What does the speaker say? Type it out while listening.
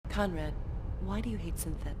Conrad, why do you hate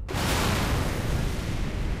Synthet?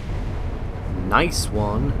 Nice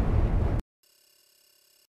one.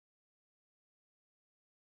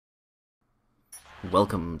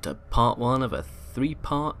 Welcome to part 1 of a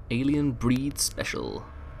 3-part Alien Breed special.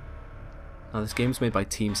 Now this game's made by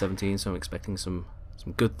Team 17, so I'm expecting some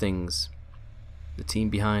good things. The team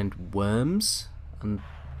behind Worms and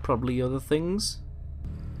probably other things.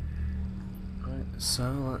 Right,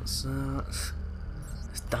 so let's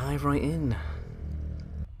dive right in.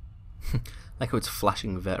 Like how it's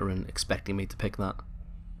flashing veteran expecting me to pick that.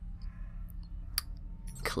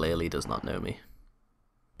 Clearly does not know me.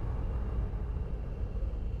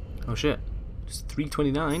 Oh shit, just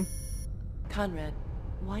 329. Conrad,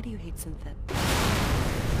 why do you hate Synthet?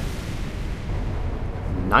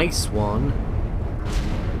 Nice one.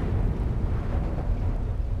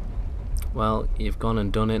 Well, you've gone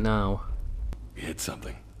and done it now. You hit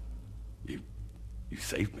something. You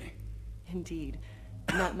saved me. Indeed.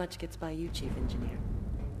 Not much gets by you, Chief Engineer.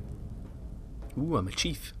 Ooh, I'm a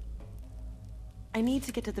chief. I need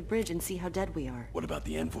to get to the bridge and see how dead we are. What about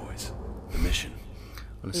the envoys? The mission?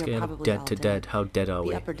 On a We are scale of probably dead all to dead. dead, how dead are The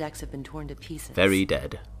we? upper decks have been torn to pieces. Very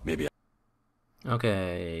dead. Maybe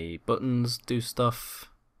Okay, buttons do stuff.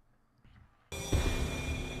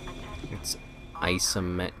 It's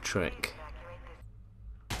isometric.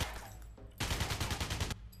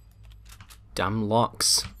 Damn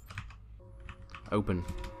locks. Open.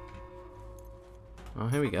 Oh,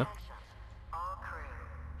 here we go.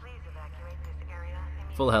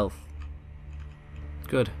 Full health.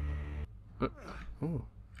 Good. Ooh.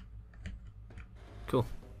 Cool.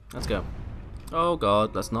 Let's go. Oh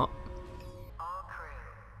god, let's not.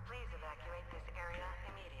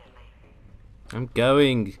 I'm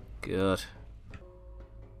going. Good.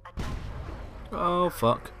 Oh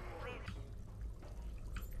fuck.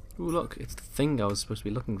 Ooh, look, it's the thing I was supposed to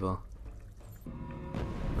be looking for.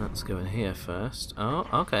 Let's go in here first. Oh,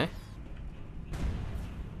 okay.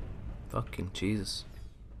 Fucking Jesus.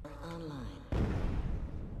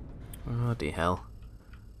 Oh, the hell.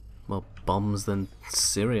 More bombs than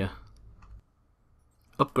Syria.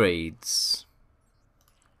 Upgrades.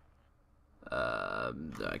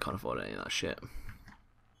 I can't afford any of that shit.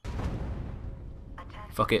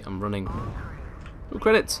 Fuck it, I'm running. Ooh,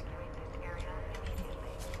 credits!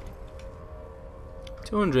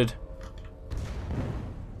 200.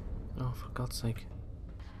 Oh, for God's sake.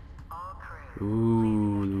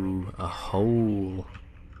 Ooh, a hole.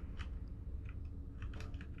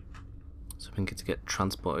 So I think it's to get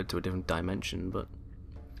transported to a different dimension, but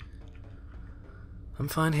I'm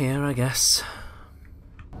fine here, I guess.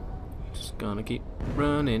 Just gonna keep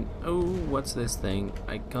running. Oh, what's this thing?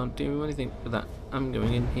 I can't do anything with that. I'm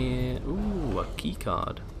going in here. Ooh, a key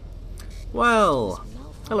card. Well,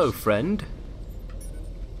 hello, friend.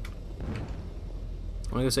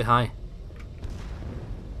 I wanna go say hi. I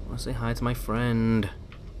wanna say hi to my friend.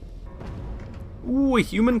 Ooh, a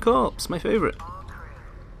human corpse, my favourite.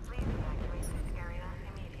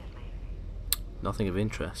 Nothing of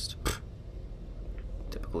interest. Pfft.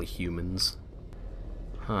 Typically humans.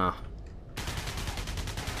 Huh.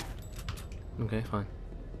 Okay, fine.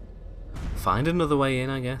 Find another way in,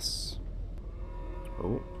 I guess.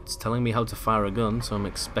 Oh, it's telling me how to fire a gun, so I'm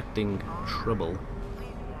expecting trouble.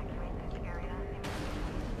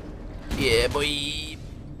 Yeah, boy!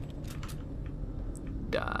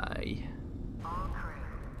 Die.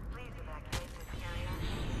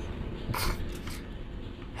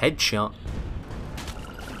 Headshot.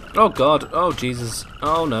 Oh god, oh Jesus,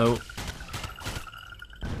 oh no.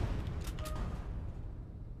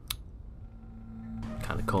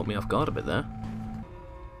 Kinda caught me off guard a bit there.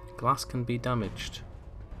 Glass can be damaged.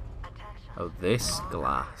 Oh, this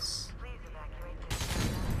glass.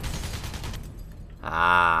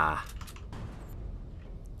 Ah.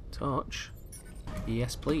 Torch.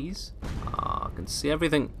 Yes, please. Ah, I can see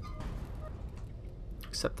everything.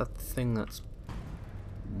 Except that thing that's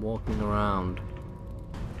walking around.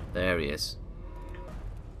 There he is.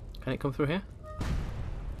 Can it come through here?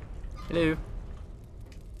 Hello?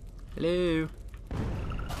 Hello?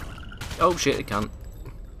 Oh shit, it can't.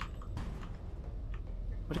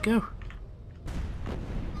 Where'd it go?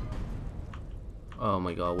 Oh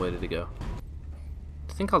my god, where did it go?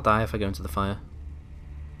 I think I'll die if I go into the fire.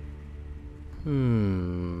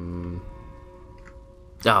 Oh,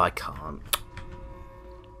 I can't.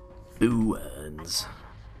 Boo earns.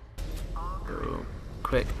 Go.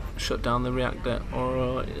 Quick, shut down the reactor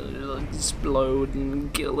or it'll explode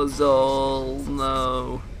and kill us all.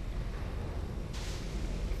 No.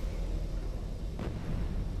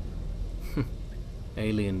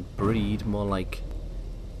 Alien breed, more like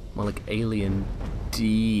More like alien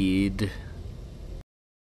deed.